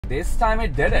this time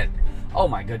it did it. Oh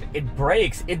my god, it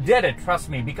brakes. It did it, trust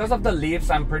me. Because of the leaves,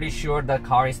 I'm pretty sure the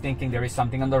car is thinking there is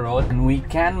something on the road. And we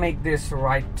can make this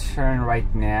right turn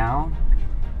right now.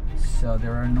 So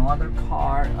there are no other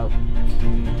car.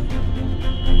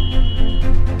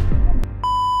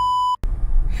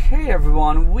 Hey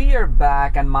everyone, we are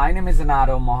back and my name is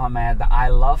Anato Mohammed. I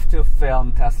love to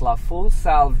film Tesla full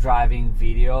self-driving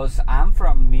videos. I'm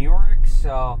from New York,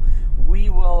 so we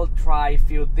will try a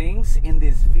few things in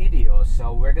this video.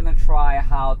 So we're gonna try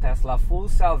how Tesla full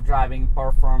self-driving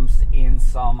performs in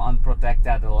some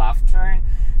unprotected left turn.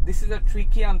 This is a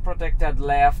tricky unprotected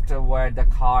left where the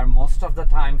car most of the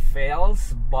time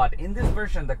fails, but in this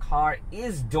version the car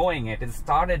is doing it. It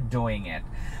started doing it.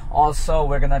 Also,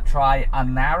 we're gonna try a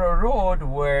narrow road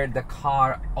where the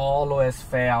car always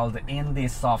failed in the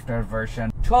software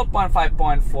version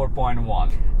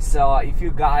 12.5.4.1. So if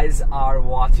you guys are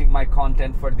watching my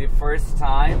content for the first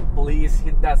time, please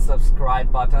hit that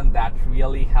subscribe button. That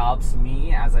really helps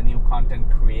me as a new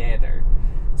content creator.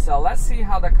 So let's see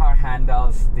how the car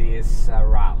handles this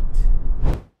route.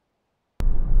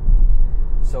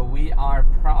 So we are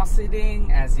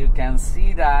proceeding. As you can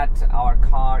see that our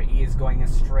car is going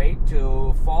straight.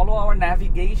 To follow our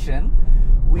navigation,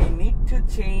 we need to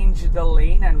change the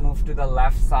lane and move to the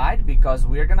left side because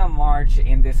we're gonna merge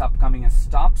in this upcoming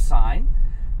stop sign.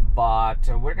 But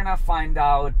we're gonna find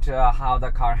out how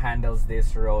the car handles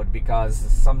this road, because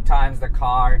sometimes the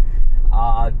car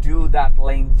do that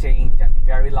lane change at the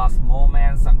very last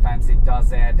moment. Sometimes it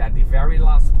does it at the very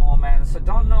last moment. So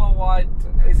don't know what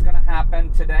is gonna happen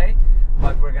today,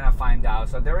 but we're gonna find out.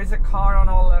 So there is a car on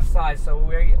our left side, so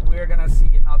we're gonna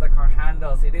see how the car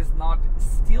handles. It is not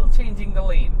still changing the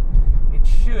lane. It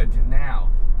should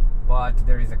now, but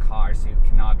there is a car, so you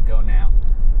cannot go now.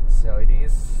 So it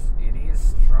is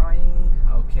trying.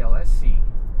 Okay, let's see.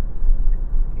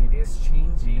 It is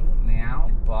changing now,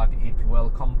 but it will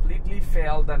completely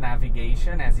fail the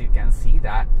navigation, as you can see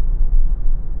that.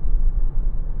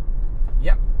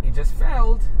 Yep, it just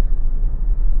failed,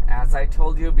 as I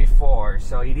told you before.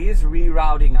 So it is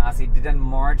rerouting us. It didn't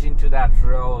merge into that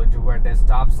road where the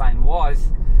stop sign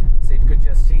was, so it could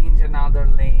just change another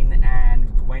lane and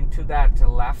went to that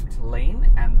left lane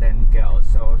and then go.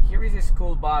 So here is a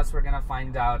school bus. We're gonna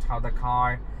find out how the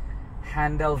car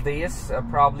handle this.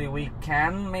 Probably we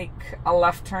can make a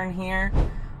left turn here.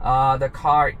 The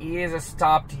car is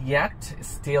stopped yet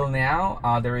still now.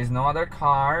 There is no other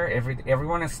car.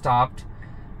 Everyone is stopped,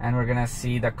 and we're gonna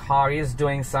see the car is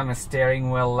doing some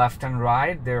steering wheel left and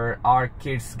right. There are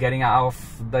kids getting out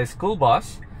of the school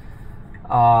bus.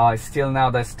 Still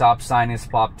now the stop sign is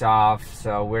popped off,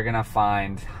 so we're gonna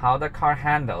find how the car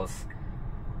handles.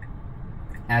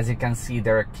 As you can see,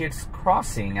 there are kids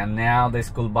crossing, and now the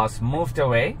school bus moved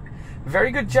away.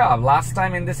 Very good job. Last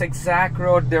time in this exact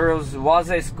road there was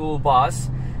a school bus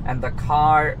and the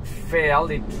car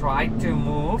failed. It tried to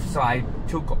move, so I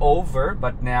took over,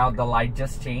 but now the light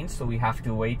just changed, so we have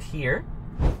to wait here.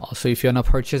 Also, if you want to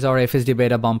purchase our FSD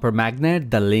beta bumper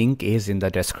magnet, the link is in the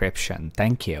description.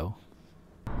 Thank you.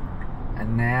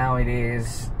 And now it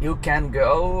is, you can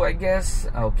go, I guess.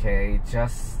 Okay,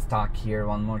 just stuck here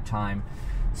one more time.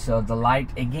 So the light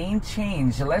again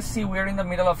changed. Let's see, we're in the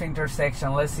middle of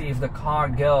intersection. Let's see if the car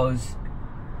goes.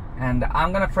 And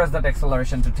I'm gonna press that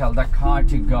acceleration to tell the car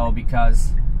to go,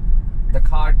 because the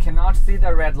car cannot see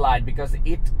the red light, because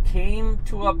it came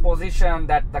to a position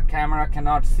that the camera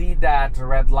cannot see that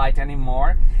red light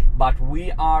anymore. But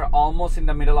we are almost in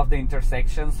the middle of the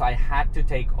intersection, so I had to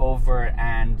take over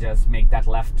and just make that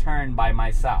left turn by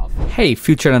myself. Hey,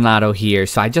 Future Anato here.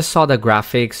 So I just saw the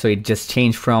graphics, so it just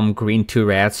changed from green to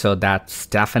red, so that's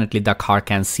definitely the car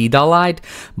can see the light,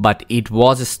 but it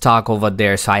was stuck over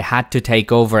there, so I had to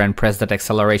take over and press that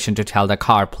acceleration to tell the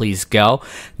car please go.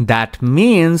 That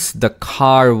means the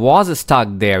car was stuck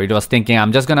there. It was thinking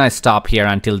I'm just gonna stop here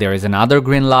until there is another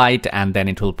green light and then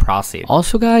it will proceed.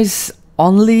 Also guys,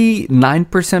 only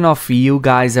 9% of you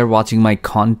guys are watching my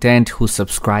content who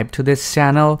subscribe to this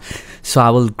channel. So I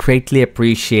will greatly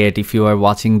appreciate if you are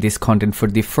watching this content for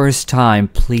the first time,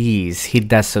 please hit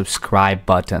that subscribe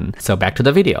button. So back to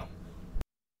the video.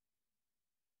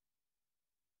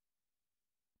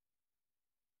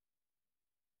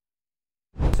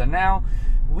 So now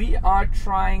we are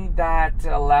trying that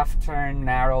left turn,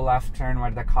 narrow left turn,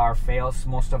 where the car fails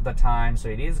most of the time. So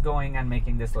it is going and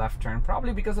making this left turn,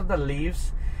 probably because of the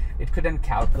leaves. It couldn't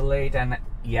calculate, and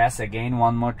yes, again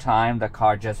one more time the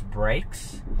car just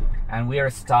brakes and we are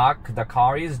stuck. The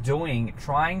car is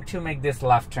trying to make this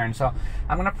left turn. So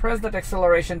I'm gonna press that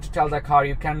acceleration to tell the car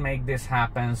you can make this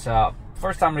happen. So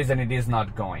for some reason it is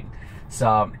not going.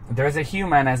 So there's a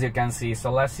human, as you can see.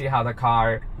 So let's see how the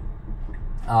car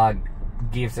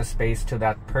gives a space to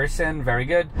that person. Very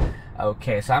good.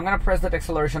 Okay, so I'm gonna press that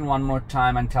acceleration one more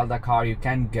time and tell the car you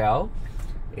can go.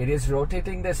 It is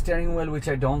rotating the steering wheel, which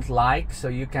I don't like, so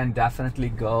you can definitely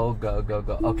go.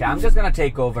 Okay, I'm just gonna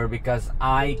take over because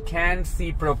I can't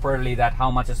see properly that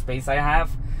how much space I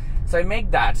have. So I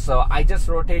make that, so I just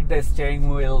rotate the steering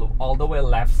wheel all the way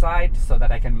left side so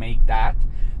that I can make that.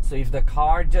 So if the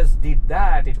car just did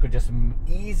that, it could just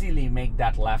easily make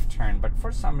that left turn, but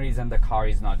for some reason the car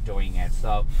is not doing it.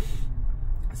 So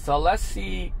let's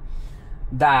see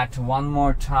that one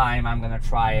more time. I'm gonna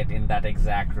try it in that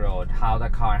exact road, how the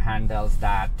car handles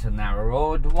that narrow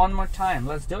road one more time.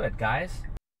 Let's do it, guys.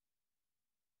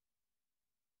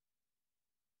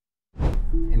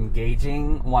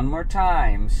 Engaging one more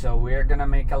time. So we're gonna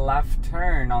make a left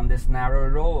turn on this narrow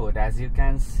road. As you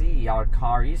can see, our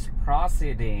car is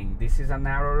proceeding. This is a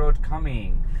narrow road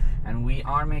coming and we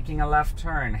are making a left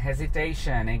turn.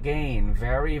 Hesitation again.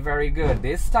 Very, very good.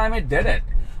 This time it did it.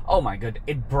 Oh my god,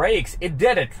 it brakes. It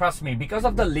did it, trust me. Because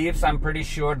of the leaves, I'm pretty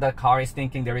sure the car is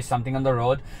thinking there is something on the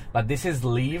road, but this is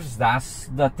leaves. That's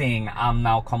the thing. I'm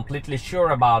now completely sure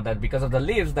about that. Because of the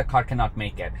leaves, the car cannot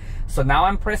make it. So now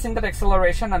I'm pressing that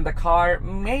acceleration and the car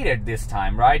made it this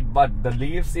time, right? But the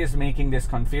leaves is making this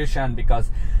confusion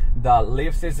because the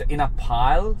leaves is in a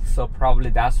pile, so probably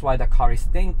that's why the car is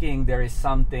thinking there is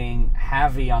something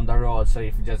heavy on the road. So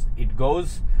if it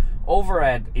goes over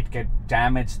it can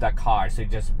damage the car, so it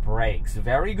just brakes.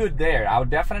 Very good there. I would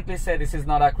definitely say this is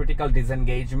not a critical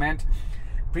disengagement.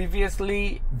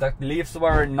 Previously the leaves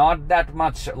were not that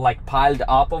much like piled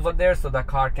up over there, so the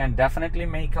car can definitely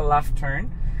make a left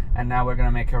turn. And now we're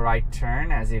gonna make a right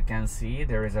turn. As you can see,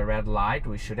 there is a red light.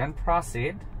 We shouldn't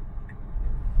proceed.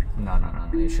 No,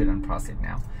 you shouldn't proceed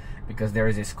now because there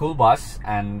is a school bus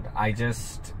and I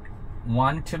just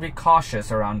want to be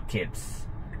cautious around kids.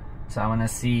 So I want to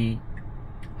see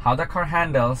how the car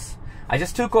handles. I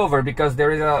just took over because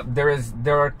there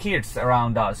are kids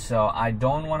around us, so I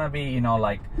don't want to be, you know,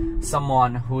 like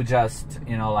someone who just,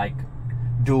 you know, like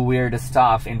do weird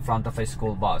stuff in front of a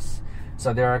school bus.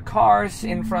 So there are cars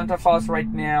in front of us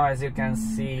right now, as you can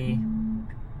see.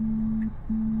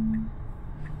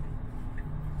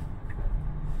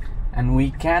 And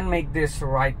we can make this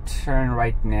right turn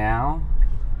right now.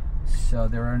 So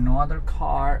there are no other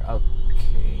car. Okay.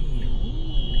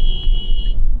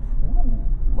 Ooh,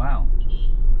 wow.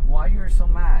 Why you're so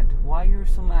mad? Why you're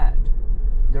so mad?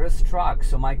 There is truck,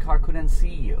 so my car couldn't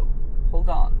see you. Hold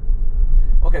on.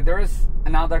 Okay, there is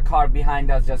another car behind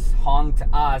us just honked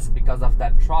us because of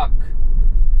that truck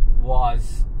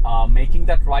was making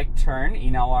that right turn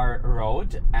in our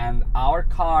road, and our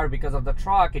car, because of the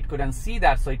truck, it couldn't see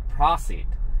that, so it proceeded.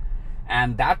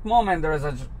 And that moment there is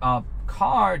a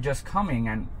car just coming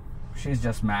and she's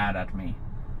just mad at me,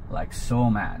 like so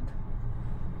mad.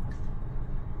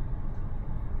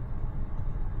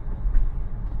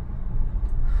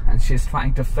 And she's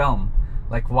trying to film.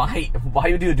 Like, why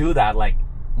would you do that? Like,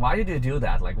 why did you do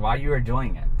that? Like, why you are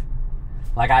doing it?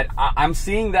 Like, I'm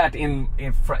seeing that in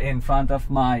front of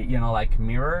my, you know, like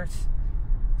mirrors.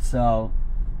 So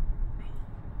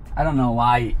I don't know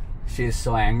why she's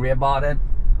so angry about it.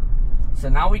 So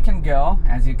now we can go,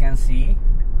 as you can see.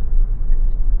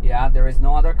 Yeah, there is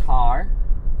no other car.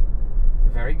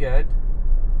 Very good.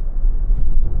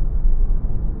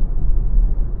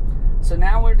 So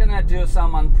now we're gonna do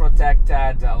some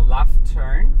unprotected left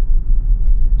turn,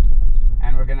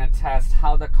 and we're gonna test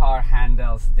how the car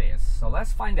handles this. So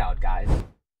let's find out, guys.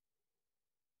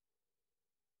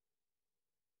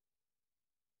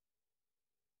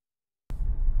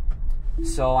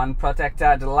 So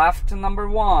unprotected left number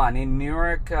 1 in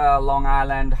Newark, Long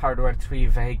Island, hardware 3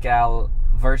 vehicle,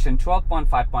 version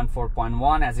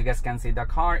 12.5.4.1. As you guys can see, the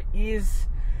car is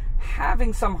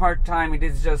having some hard time. It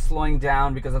is just slowing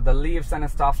down because of the leaves and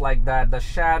stuff like that, the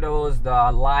shadows,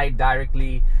 the light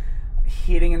directly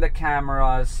hitting in the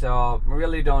camera. So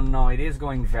really don't know. It is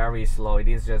going very slow. It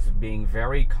is just being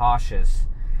very cautious.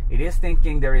 It is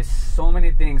thinking there is so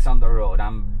many things on the road.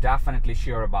 I'm definitely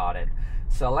sure about it.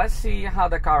 So let's see how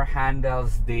the car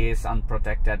handles this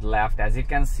unprotected left. As you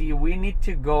can see, we need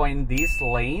to go in this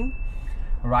lane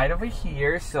right over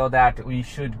here so that we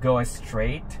should go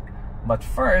straight. But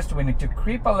first we need to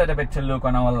creep a little bit to look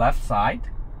on our left side,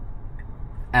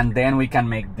 and then we can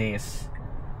make this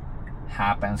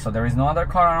happen. So there is no other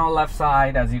car on our left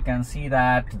side. As you can see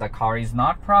that the car is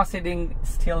not proceeding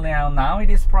still now. Now it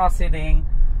is proceeding.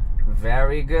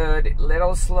 Very good.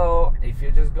 Little slow. If you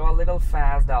just go a little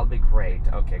fast, that'll be great.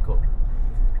 Okay, cool.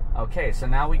 Okay, so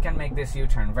now we can make this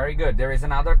U-turn. Very good. There is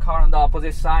another car on the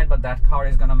opposite side, but that car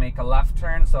is gonna make a left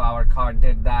turn, so our car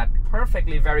did that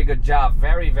perfectly. Very good job.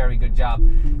 Very, very good job.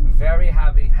 Very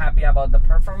happy about the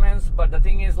performance. But the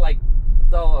thing is, like,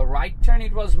 the right turn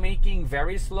it was making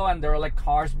very slow, and there were like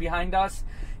cars behind us.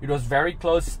 It was very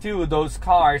close to those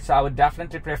cars. So I would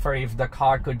definitely prefer if the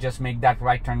car could just make that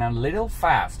right turn a little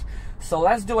fast. So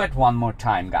let's do it one more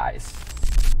time, guys.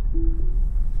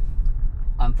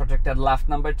 Unprotected left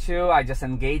number 2, I just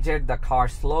engage it, the car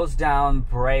slows down,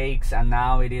 brakes, and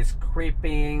now it is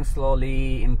creeping,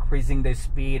 slowly increasing the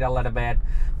speed a little bit,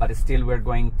 but still we're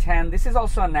going 10. This is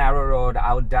also a narrow road.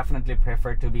 I would definitely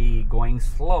prefer to be going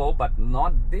slow, but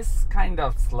not this kind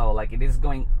of slow. Like, it is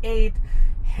going 8,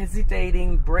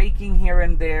 hesitating, braking here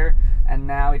and there, and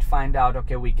now it find out,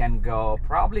 okay, we can go,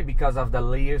 probably because of the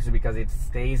leaves, because it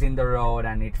stays in the road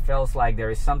and it feels like there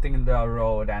is something in the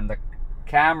road, and the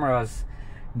cameras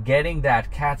getting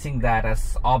that, catching that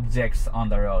as objects on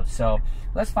the road. So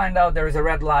let's find out. There is a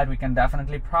red light, we can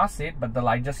definitely proceed, but the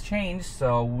light just changed,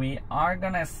 so we are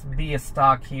gonna be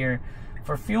stuck here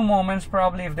for a few moments.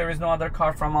 Probably if there is no other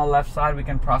car from our left side, we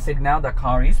can proceed now. The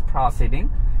car is proceeding.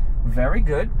 Very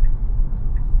good.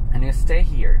 And you stay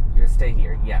here,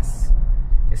 yes.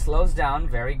 It slows down.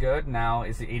 Very good. Now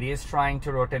it is trying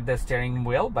to rotate the steering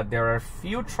wheel, but there are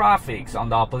few traffics on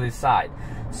the opposite side,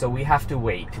 so we have to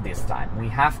wait this time. We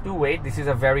have to wait. This is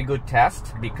a very good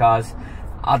test, because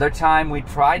other time we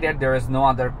tried it, there is no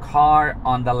other car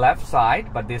on the left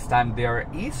side, but this time there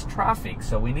is traffic,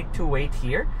 so we need to wait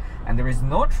here. And there is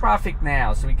no traffic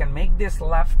now, so we can make this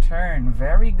left turn.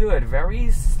 Very good. Very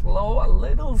slow, a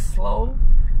little slow,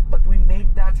 but we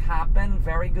made that happen.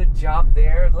 Very good job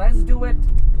there. Let's do it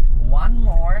one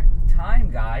more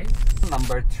time, guys.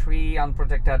 Number 3,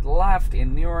 unprotected left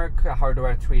in Newark,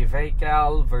 hardware 3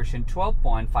 vehicle, version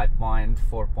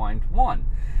 12.5.4.1.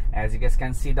 As you guys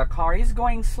can see, the car is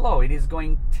going slow. It is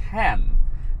going 10,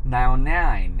 now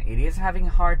 9. It is having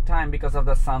hard time because of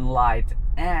the sunlight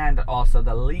and also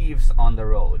the leaves on the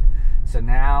road. So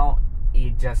now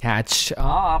it just catch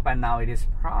up, and now it is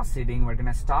proceeding. We're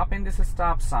gonna stop in this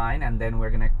stop sign, and then we're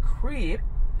gonna creep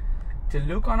to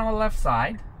look on our left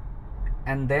side,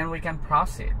 and then we can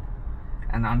proceed.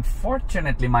 And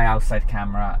unfortunately my outside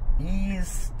camera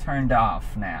is turned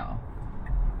off now,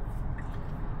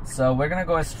 so we're gonna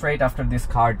go straight after this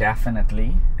car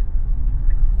definitely.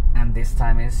 And this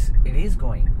time it is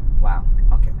going. Wow.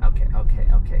 Okay.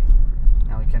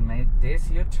 Now we can make this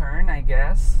U-turn, I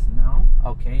guess. No?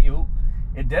 Okay,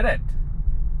 it did it.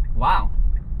 Wow.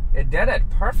 It did it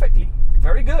perfectly.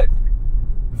 Very good.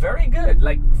 Very good.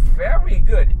 Like, very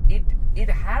good. It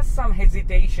has some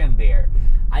hesitation there.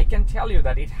 I can tell you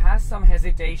that it has some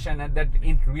hesitation, and that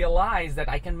it realized that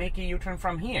I can make a U-turn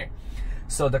from here.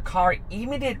 So the car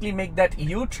immediately make that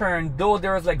U-turn, though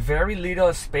there was like very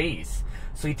little space.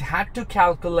 So it had to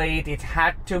calculate, it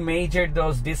had to measure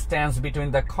those distance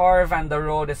between the curve and the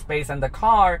road space and the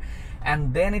car,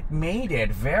 and then it made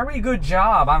it. Very good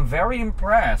job. I'm very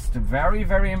impressed. Very,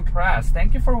 very impressed.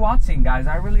 Thank you for watching, guys.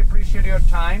 I really appreciate your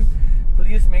time.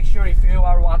 Please make sure, if you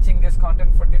are watching this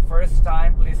content for the first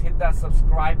time, please hit that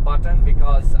subscribe button,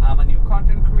 because I'm a new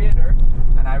content creator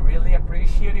and I really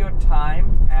appreciate your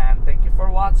time. And thank you for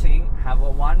watching. Have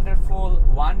a wonderful,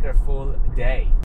 wonderful day.